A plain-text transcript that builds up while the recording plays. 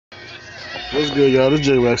What's good, y'all? This is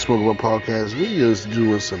J-Wax Smoke Up Podcast. We just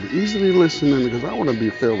doing some easily listening because I want to be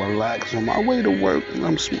feel relaxed on my way to work and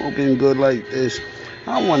I'm smoking good like this.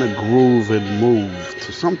 I want to groove and move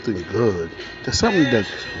to something good, to something that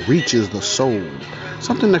reaches the soul,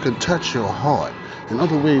 something that can touch your heart in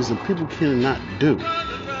other ways that people cannot do.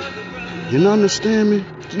 You know, understand me?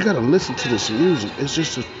 You gotta listen to this music. It's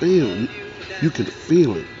just a feel. You can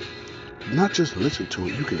feel it. Not just listen to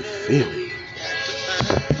it, you can feel it.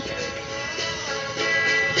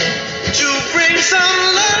 To bring some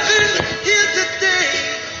loving here today.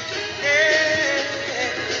 Yeah.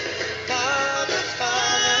 Father,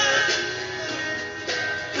 Father,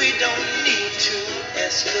 we don't need to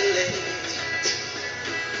escalate.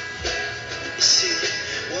 You see,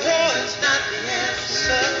 war is not the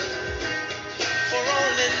answer, for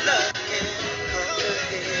only love can conquer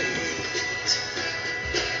hate.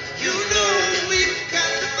 You know we've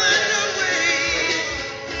got to find a way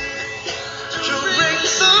to bring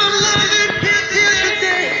some loving here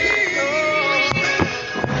today. Oh,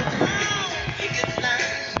 picket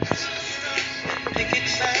lines, picket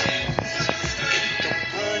signs, don't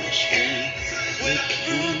punish me with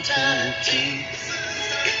brutality.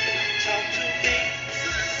 Talk to me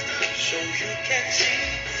so you can see.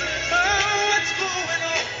 Oh, what's going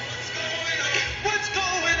on? What's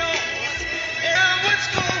going on? Yeah, what's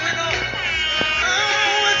going on? Oh,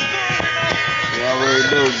 what's going on? Y'all already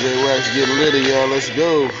know J-Wax getting litty, y'all. Let's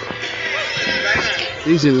go.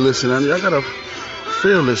 Easy to listen. I gotta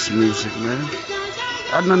feel this music, man.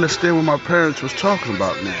 I didn't understand what my parents was talking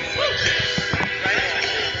about now.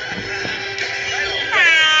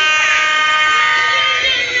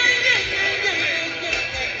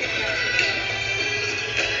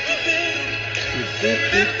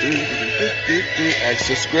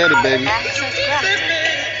 Access credit, baby.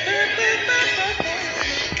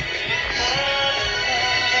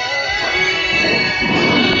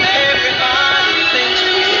 Everybody thinks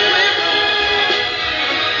we're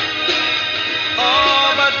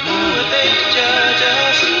oh, but who would they judge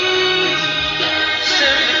us?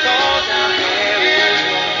 Simply cause our hair is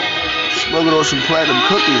long. Smoking on some platinum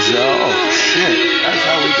cookies, y'all. Oh, shit. That's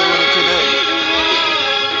how we doing it today.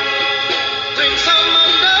 Bring some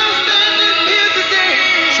understanding here today.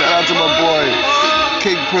 Shout out to my boy,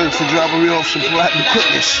 King Prince, for dropping me off some platinum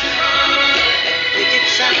cookies. Pick it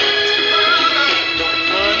silent. Don't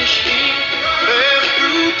punish me with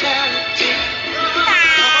brutality.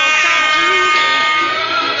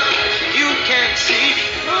 You can't see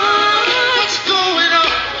what's going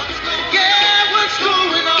on. Yeah, what's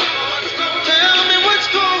going on? Tell me what's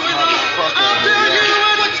going on. I'll tell you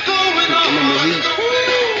what's going on. I'm in the heat.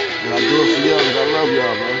 And I do it for y'all because I love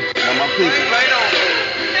y'all, man. Y'all my people. Right on.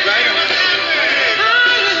 Right on.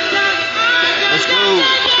 Let's go.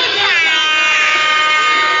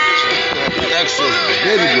 Access,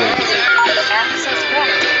 baby girl. Access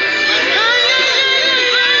granted.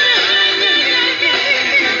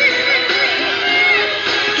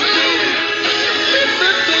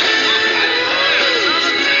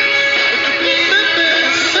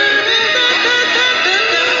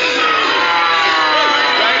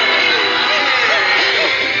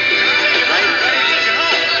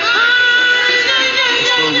 Let's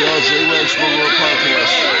go, y'all. J-Wax Smoke Up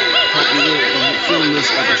Podcast. Hope you feeling this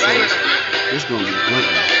episode. It's gonna be great.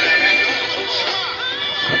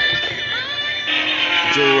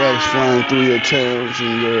 J-Wax flying through your towns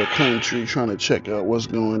and your country, trying to check out what's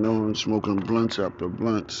going on, smoking blunts after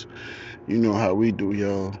blunts. You know how we do,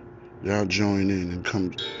 y'all. Y'all join in and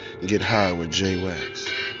come and get high with J-Wax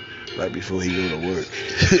right before he go to work.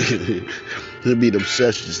 It'll be them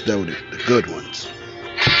sessions, though, the good ones.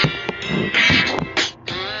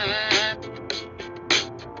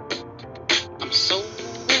 I'm so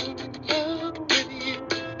in love with you.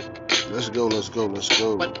 Let's go, let's go, let's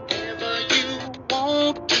go. Whatever you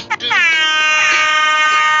want to do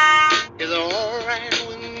is alright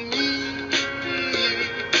with me.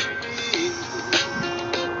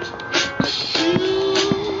 You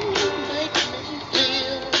make me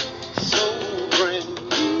feel so brand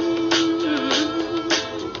new.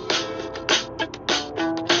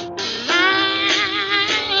 I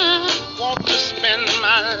want to spend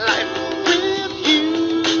my life with you.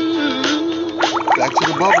 Back to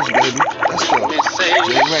the bubbles, baby. Let's go.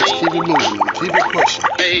 J-Wax, keep it moving, keep it pushing.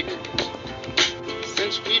 Baby,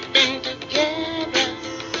 since we've been together,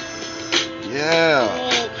 Yeah,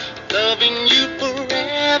 loving you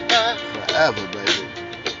forever forever, baby.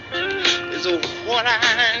 is what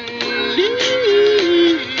I need.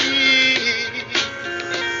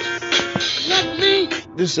 Let me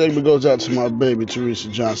This segment goes out to my baby Teresa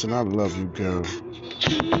Johnson. I love you, girl.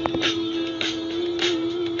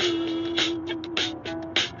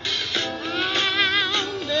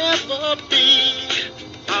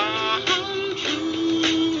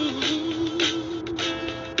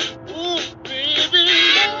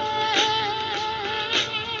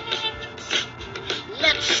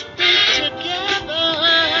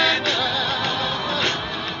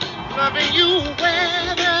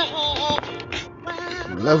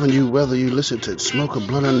 Loving you whether you listen to Smoke a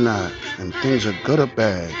Blunt or not, and things are good or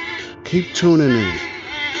bad. Keep tuning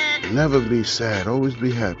in. Never be sad, always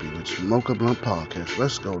be happy with Smoke a Blunt Podcast.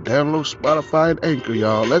 Let's go. Download Spotify and Anchor,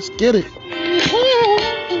 y'all. Let's get it.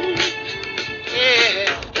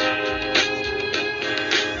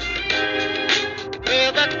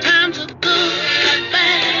 Well, the times are good and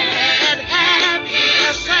bad, happy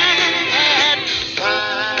or sad.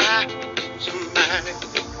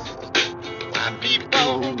 Why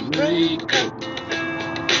people break up?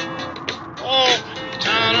 Oh,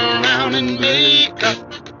 turn around and make up.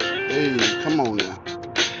 Hey, come on now.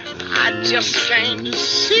 I just can't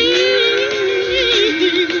see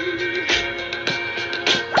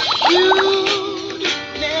you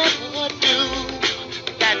never do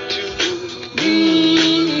that to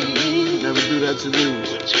me. Never do that to me.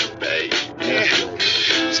 Would you, baby? That's right.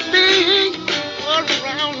 Staying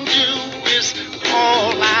around you is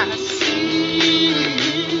all I see.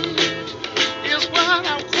 Is what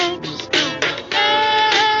I want to do.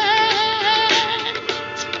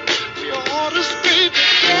 We ought to stay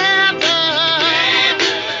together,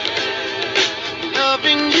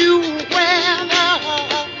 loving you weather.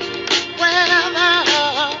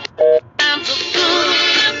 Times are good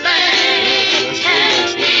and bad,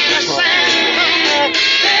 happy or sad.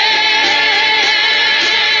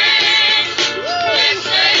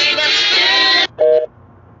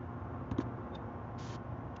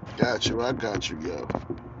 Got you, I got you, yo.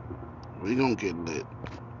 We gonna get lit.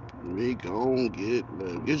 We gon' get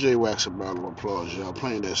lit. Get J Wax a round of applause, y'all.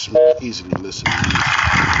 Playing that smooth, easily listening music.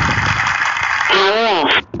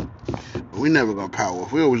 But we never gonna power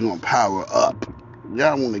up. We always gonna power up.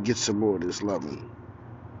 Y'all wanna get some more of this loving.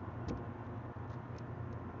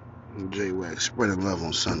 J Wax spreading love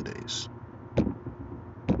on Sundays.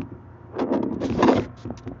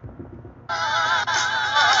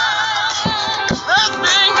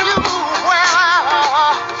 Loving you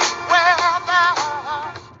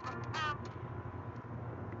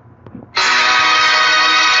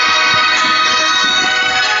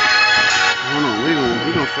Hold on, we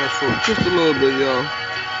gonna fast forward just a little bit, y'all.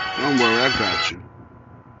 Don't worry, I got you.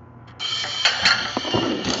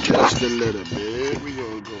 Just a little bit. We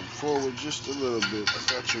gonna go forward just a little bit. I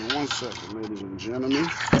got you in 1 second, ladies and gentlemen.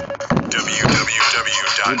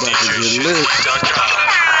 www.djshizzy.com.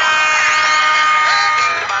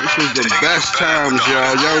 This was the best times,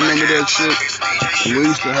 y'all. Y'all remember that shit? We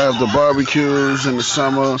used to have the barbecues in the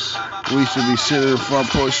summer. We used to be sitting in the front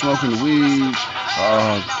porch smoking weed,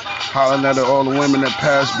 hollering at all the women that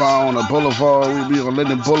passed by on the boulevard. We'd be on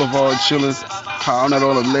Linden Boulevard chilling, hollering at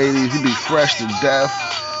all the ladies. We'd be fresh to death.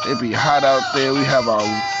 It'd be hot out there. We have our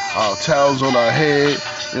towels on our head.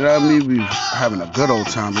 You know what I mean? We having a good old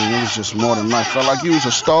time, man. It was just more than life. Felt like you was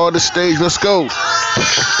a star of the stage. Let's go.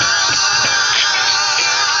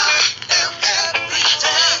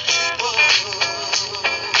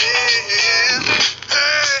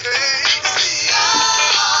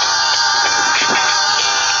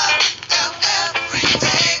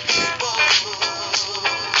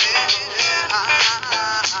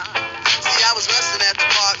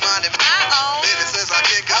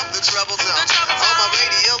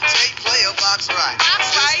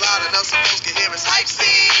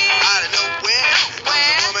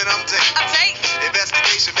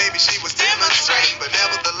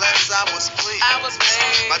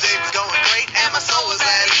 My day was going great and my soul was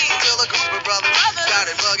at ease until a group of brothers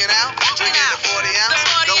started bugging out, drinking the 40 ounce,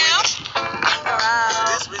 going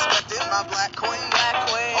disrespecting my black queen,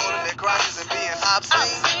 holding their crotches and being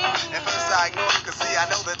obscene. At first I ignored them, cause see I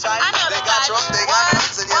know the type. They got drunk, they got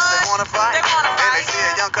guns, and yes they wanna fight. And they see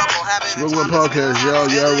a young couple having Smoke One Podcast, y'all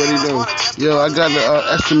already know. Yo, I got the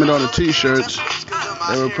estimate on the t-shirts.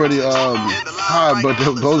 They were pretty high, but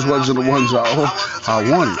those wasn't the ones I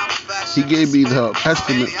wanted. He gave me the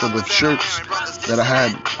estimate for the shirts that I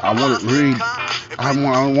had. I wanted read. I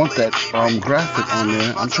don't want that graphic on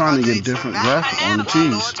there. I'm trying to get different graphic on the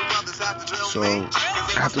tees. So I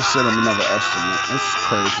have to send him another estimate. It's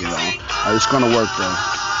crazy, though. It's gonna work though.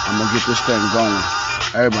 I'm gonna get this thing going.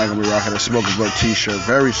 Everybody gonna be rocking a Smoke a Blunt t-shirt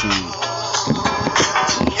very soon.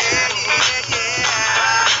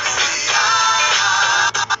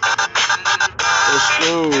 Let's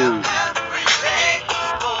go.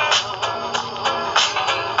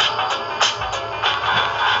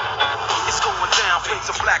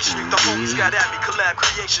 Blackstreet, the homies got at me, collab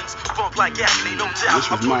creations, bump like acne, no doubt. This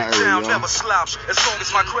was I put my it area, down, y'all. never slouch. As long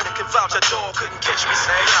as my credit can vouch, a dog couldn't catch me.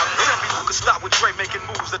 Say, tell me who could stop with Dre making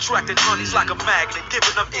moves, attracting honeys like a magnet,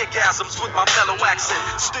 giving them orgasms with my mellow accent.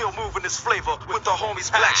 Still moving this flavor with the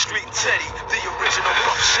homies Blackstreet and Teddy, the original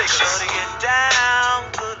rough shakers. Shutting it down,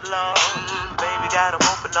 good lord. Baby got 'em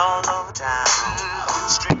open all over town.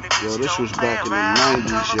 Strictly Yo, this was don't back in play the around.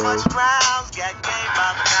 90s, Cover yo. much grounds, got game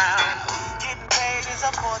by the pound. Getting paid is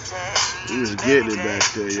a forte. He was getting it back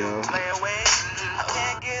there, y'all. Play away. I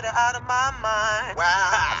can't get her out of my mind. Wow.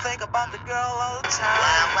 I think about the girl all the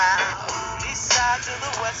time. Wow. East side to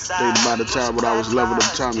the west side. Think by the time when I was leveling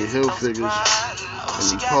up Tommy Hilfiger and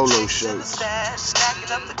them polo shirts. Yeah,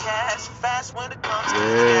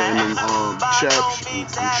 and them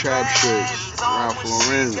chap shirts, Ralph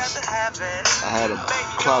Lauren. I had a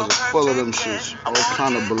closet full of them shits, all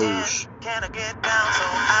kind of blues.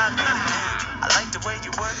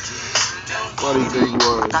 Funny thing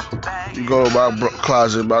was, you go in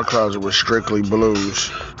my closet was strictly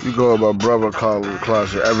blues. You go in my brother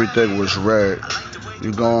closet, everything was red.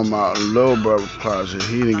 You go in my little brother closet,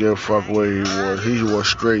 he didn't give a fuck where he was. He wore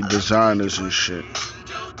straight designers and shit.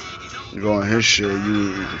 You go in his shit,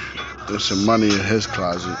 there's some money in his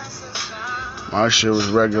closet. My shit was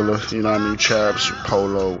regular, you know what I mean, chaps,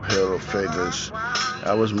 polo, hero figures.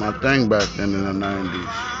 That was my thing back then in the 90s.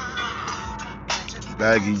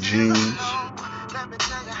 Baggy jeans.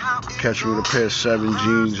 Catch me with a pair of 7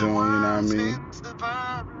 jeans on, you know what I mean?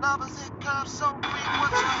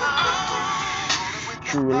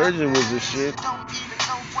 True Religion was the shit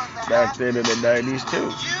back then in the 90s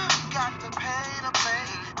too.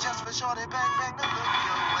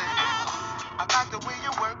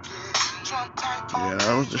 Yeah,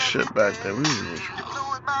 that was the shit back then.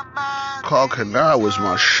 Carl Canal was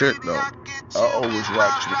my shit though. I always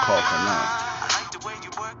rocked to the Carl Canal.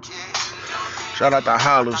 Shout out to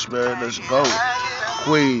Hollis, man. Let's go.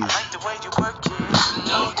 Queens.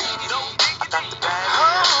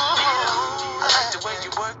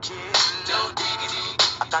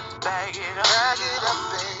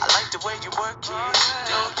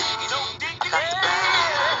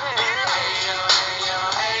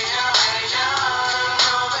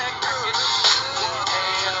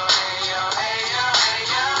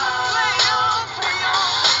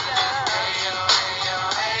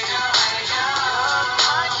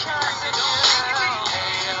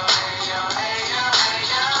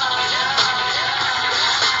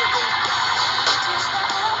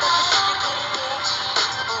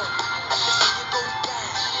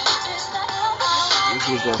 This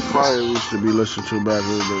was that fire we used to be listening to back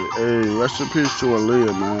in the day. Hey, rest in peace to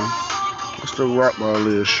Aaliyah, man. I still rock my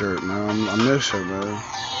Aaliyah shirt, man. I miss her, man.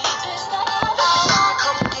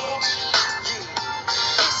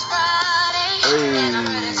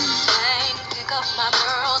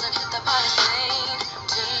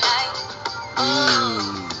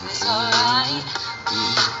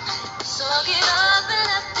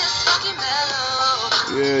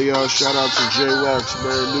 Yeah, y'all, shout out to J-Wax,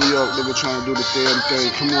 man. New York nigga trying to do the damn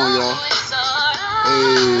thing. Come on, y'all.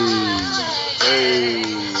 Hey,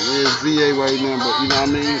 we're in VA right now, but you know what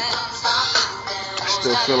I mean? I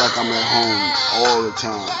still feel like I'm at home all the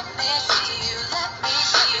time.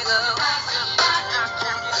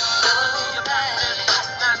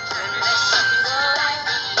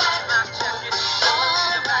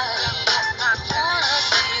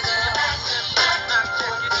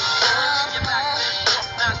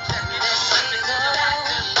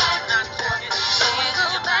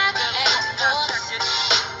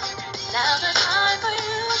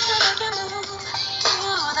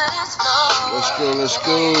 Let's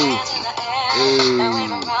go. Hey,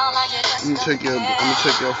 I'm gonna take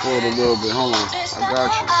y'all forward a little bit. Hold on, I got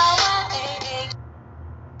you.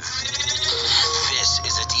 This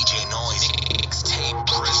is a DJ Noise mixtape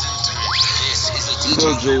presentation. You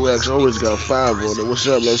know J-Wax always got 5 on it. What's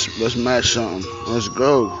up? Let's match something. Let's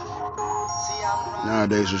go.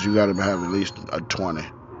 Nowadays, you gotta have at least a 20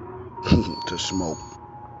 to smoke.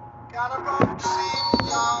 I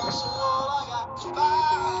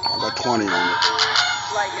got 20 on it.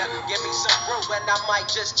 Give me some brew and I might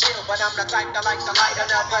just chill, but I'm the type that like to light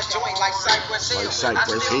another joint like Cypress Hill. I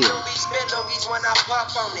still do these spin loogies when I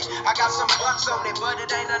puff on it. I got some bucks on it, but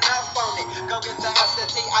it ain't enough on it. Go get the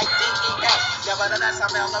S-T-I-D-E-S. Nevertheless,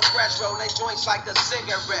 I'm hella fresh, rolling joints like a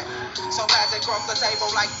cigarette. So as it cross the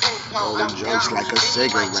table like ping pong. Rolling joints like a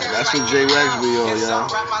cigarette. That's what J-Wax be on, y'all.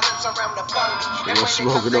 I'm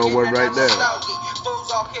smoking on one right now.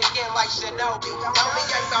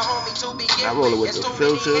 I roll it with the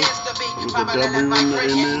filter, with the W in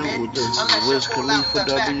there, with the Wiz Khalifa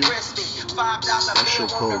W. That shit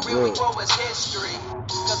cold good.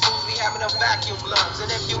 Cause fools be having them vacuum lungs,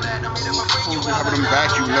 and if you let them hit them for free, you Fools be having them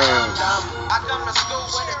vacuum lungs. I come to school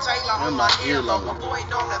with a Taylor on my earlobe,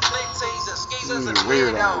 avoiding on the flick teasers, skeezers and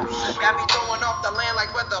weirdos. Got me throwing off the land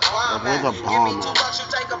like where the bomb at. Give me $2, you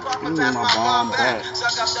take a puff and pass my bomb back.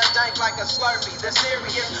 Suck up the dank like a Slurpee. The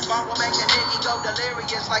serious bomb will make the nigga go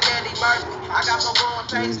delirious like Eddie Murphy. I got more growing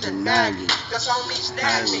pains than Maggie. Cause homies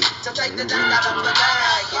stabbed me to take the dank out of the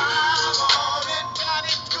bag.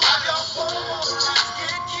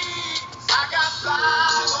 I got 5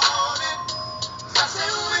 on it.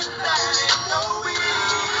 Messing with that ain't no weed.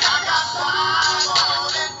 I got 5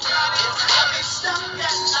 on it. It's heavy stuff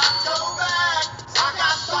and not no bag. I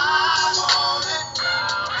got 5 on it.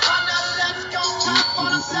 Let's go up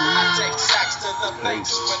on the side. I take sacks to the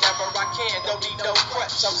face whenever I can. Don't need no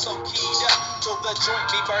crutch. I'm so keyed up till the joint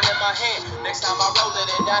be burning my hand. Next time I roll it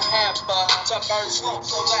in a hamper to burn slow,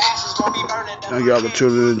 so the ashes won't be burning. Thank y'all for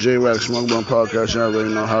tuning in to J-Wax Smoke Blunt Podcast. Y'all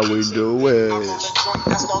already know how we do it.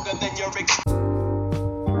 That's longer than your